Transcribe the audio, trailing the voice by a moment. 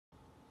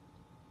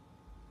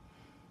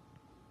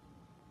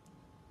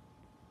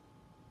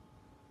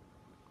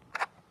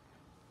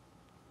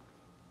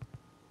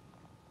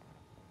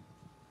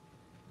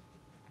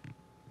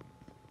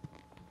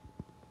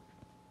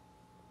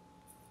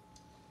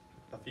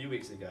few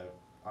weeks ago,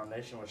 our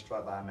nation was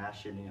struck by a mass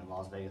shooting in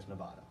Las Vegas,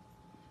 Nevada.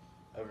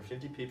 Over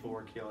 50 people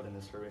were killed in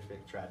this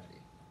horrific tragedy.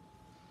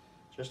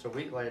 Just a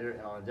week later,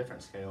 and on a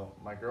different scale,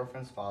 my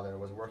girlfriend's father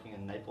was working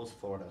in Naples,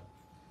 Florida,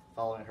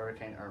 following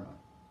Hurricane Irma.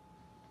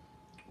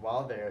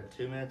 While there,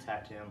 two men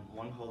attacked him,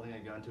 one holding a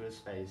gun to his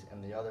face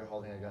and the other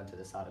holding a gun to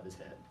the side of his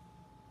head.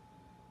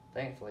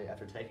 Thankfully,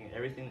 after taking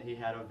everything that he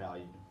had of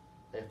value,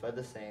 they fled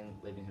the scene,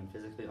 leaving him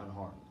physically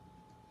unharmed.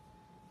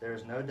 There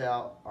is no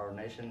doubt our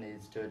nation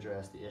needs to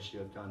address the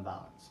issue of gun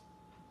violence.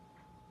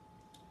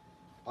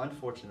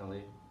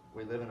 Unfortunately,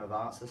 we live in a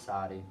violent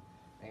society,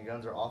 and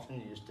guns are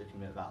often used to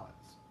commit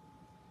violence.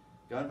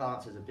 Gun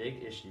violence is a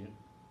big issue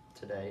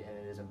today, and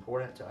it is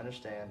important to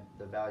understand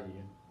the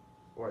value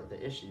or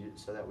the issue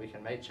so that we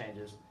can make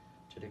changes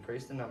to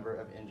decrease the number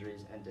of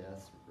injuries and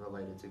deaths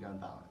related to gun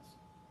violence.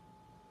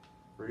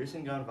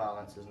 Reducing gun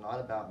violence is not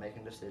about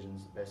making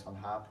decisions based on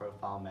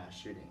high-profile mass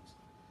shootings,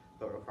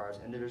 but requires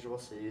individual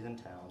cities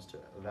and towns to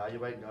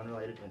evaluate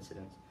gun-related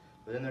incidents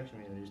within their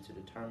communities to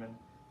determine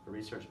a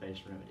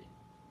research-based remedy.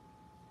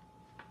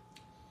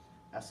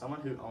 As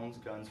someone who owns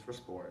guns for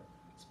sport,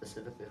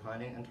 specifically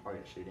hunting and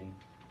target shooting,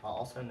 I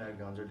also know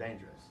guns are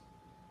dangerous.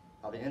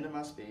 By the end of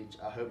my speech,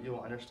 I hope you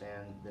will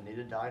understand the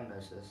needed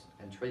diagnosis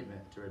and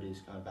treatment to reduce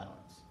gun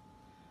violence.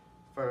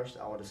 First,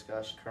 I will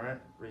discuss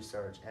current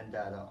research and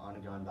data on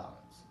gun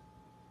violence.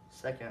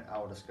 Second, I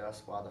will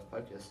discuss why the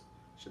focus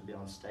should be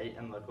on state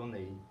and local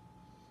need.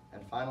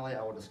 And finally,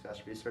 I will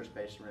discuss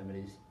research-based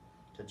remedies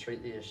to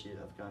treat the issue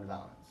of gun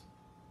violence.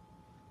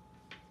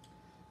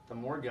 The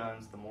more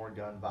guns, the more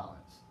gun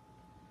violence.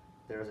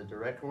 There is a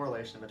direct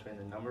correlation between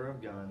the number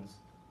of guns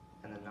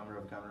and the number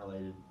of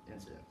gun-related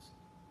incidents.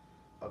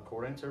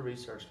 According to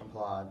research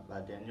compiled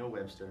by Daniel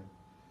Webster,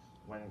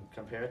 when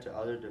compared to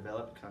other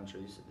developed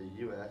countries, the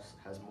U.S.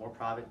 has more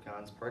private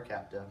guns per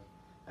capita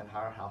and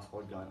higher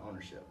household gun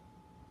ownership.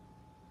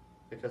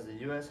 Because the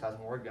U.S. has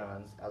more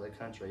guns as a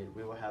country,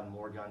 we will have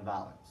more gun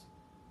violence.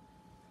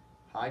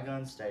 High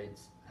gun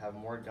states have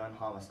more gun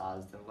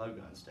homicides than low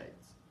gun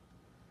states.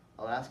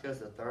 Alaska is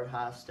the third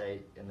highest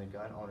state in the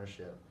gun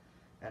ownership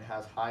and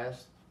has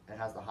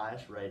the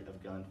highest rate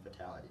of gun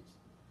fatalities.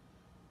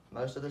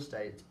 Most of the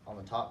states on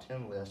the top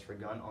 10 list for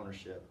gun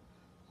ownership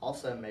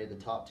also made the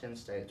top 10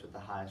 states with the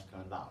highest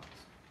gun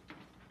violence.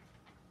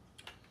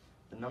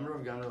 The number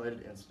of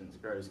gun-related incidents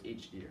grows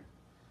each year.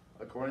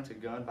 According to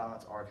Gun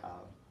Violence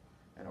Archive,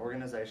 an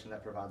organization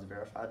that provides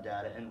verified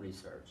data and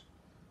research,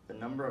 the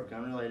number of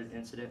gun-related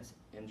incidents,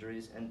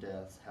 injuries, and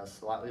deaths has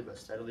slightly but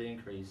steadily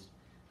increased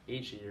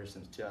each year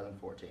since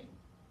 2014.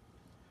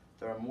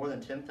 There are more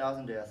than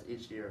 10,000 deaths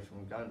each year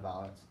from gun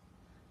violence.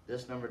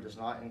 This number does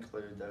not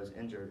include those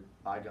injured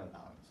by gun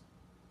violence.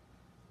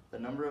 The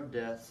number of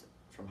deaths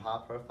from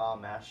high-profile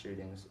mass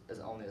shootings is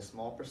only a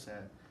small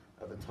percent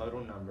of the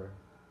total number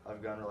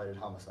of gun-related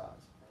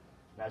homicides.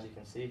 And as you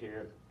can see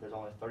here, there's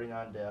only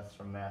 39 deaths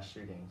from mass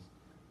shootings,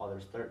 while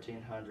there's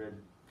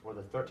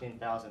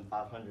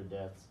 13,500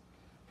 deaths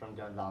from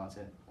gun violence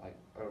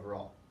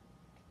overall.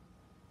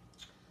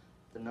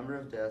 The number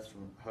of deaths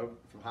from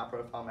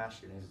high-profile mass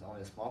shootings is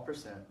only a small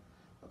percent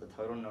of the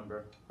total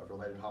number of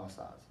related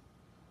homicides.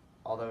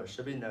 Although it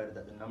should be noted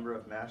that the number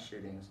of mass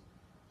shootings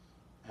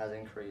has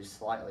increased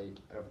slightly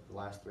over the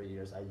last 3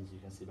 years, as you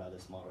can see by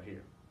this model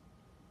here.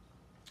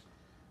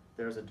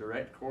 There is a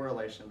direct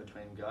correlation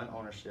between gun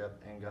ownership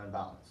and gun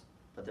violence,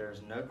 but there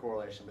is no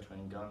correlation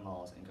between gun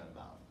laws and gun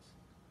violence.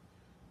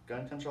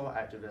 Gun control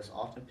activists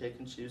often pick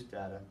and choose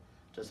data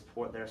to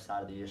support their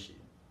side of the issue,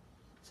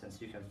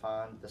 since you can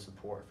find the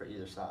support for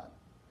either side.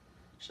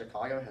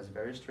 Chicago has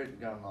very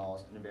strict gun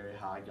laws and very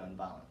high gun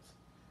violence.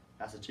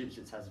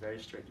 Massachusetts has very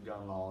strict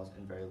gun laws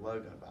and very low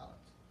gun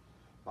violence,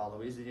 while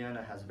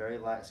Louisiana has very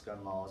lax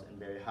gun laws and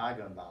very high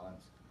gun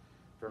violence.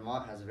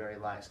 Vermont has very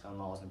lax gun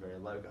laws and very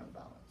low gun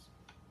violence.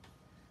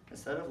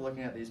 Instead of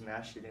looking at these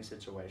mass shooting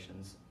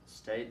situations,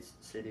 states,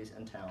 cities,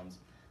 and towns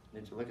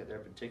need to look at their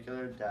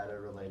particular data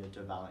related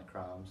to violent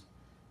crimes,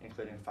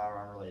 including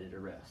firearm-related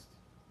arrests.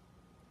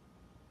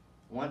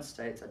 Once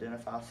states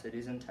identify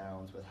cities and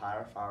towns with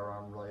higher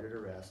firearm-related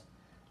arrests,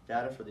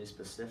 data for these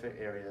specific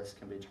areas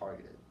can be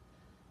targeted.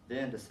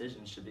 Then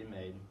decisions should be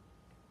made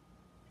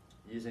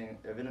using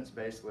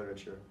evidence-based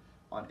literature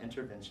on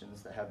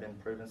interventions that have been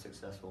proven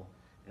successful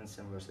in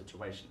similar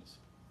situations.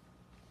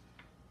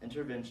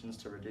 Interventions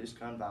to reduce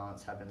gun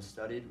violence have been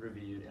studied,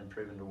 reviewed, and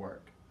proven to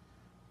work.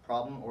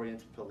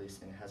 Problem-oriented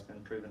policing has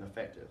been proven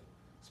effective.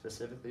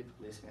 Specifically,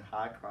 policing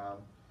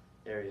high-crime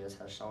areas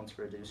has shown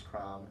to reduce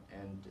crime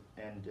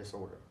and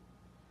disorder.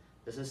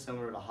 This is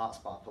similar to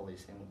hotspot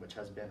policing, which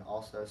has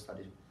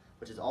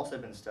also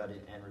been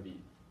studied and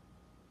reviewed.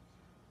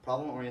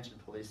 Problem-oriented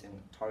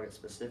policing targets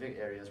specific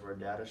areas where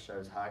data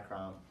shows high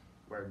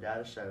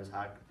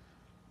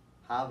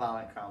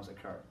violent crimes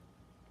occur.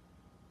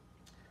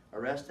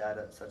 Arrest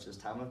data, such as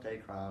time of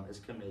day crime is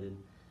committed,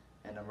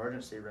 and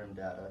emergency room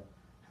data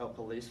help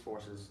police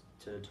forces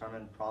to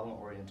determine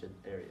problem-oriented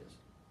areas.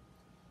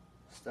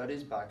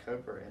 Studies by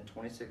Coper in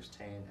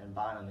 2016 and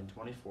Bynum in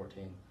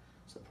 2014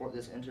 support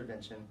this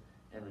intervention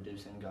in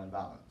reducing gun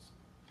violence.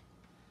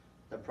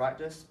 The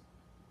practice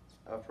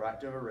of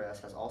proactive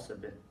arrest has also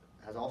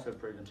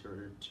proven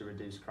to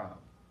reduce crime.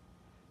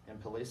 In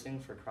Policing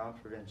for Crime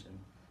Prevention,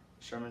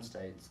 Sherman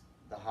states,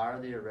 the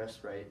higher the arrest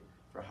rate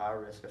for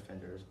higher risk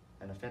offenders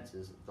and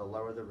offenses, the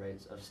lower the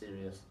rates of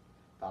serious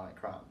violent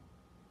crime.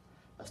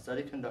 A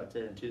study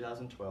conducted in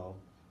 2012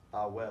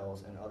 by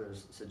Wells and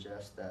others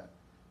suggests that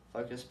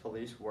focused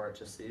police work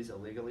to seize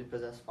illegally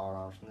possessed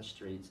firearms from the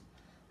streets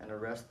and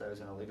arrest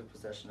those in illegal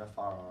possession of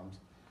firearms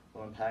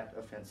will impact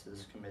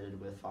offenses committed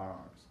with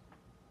firearms.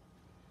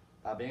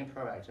 By being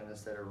proactive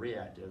instead of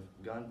reactive,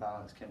 gun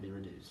violence can be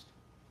reduced.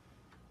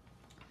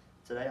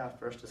 Today I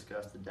first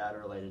discussed the data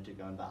related to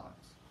gun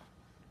violence.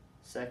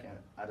 Second,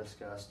 I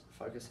discussed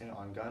focusing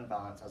on gun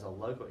violence as a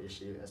local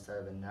issue instead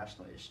of a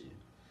national issue,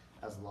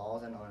 as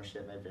laws and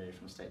ownership may vary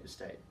from state to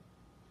state.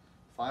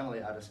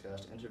 Finally, I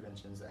discussed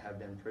interventions that have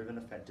been proven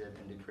effective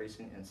in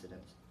decreasing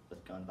incidents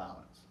with gun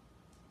violence.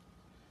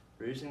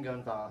 Reducing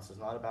gun violence is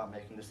not about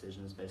making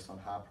decisions based on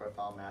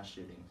high-profile mass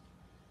shootings,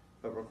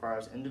 but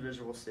requires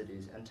individual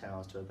cities and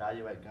towns to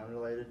evaluate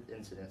gun-related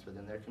incidents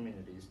within their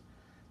communities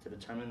to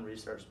determine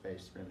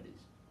research-based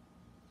remedies.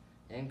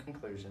 In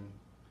conclusion,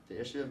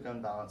 the issue of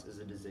gun violence is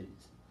a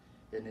disease.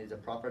 It needs a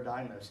proper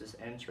diagnosis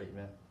and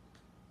treatment,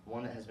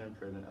 one that has been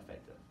proven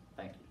effective.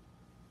 Thank you.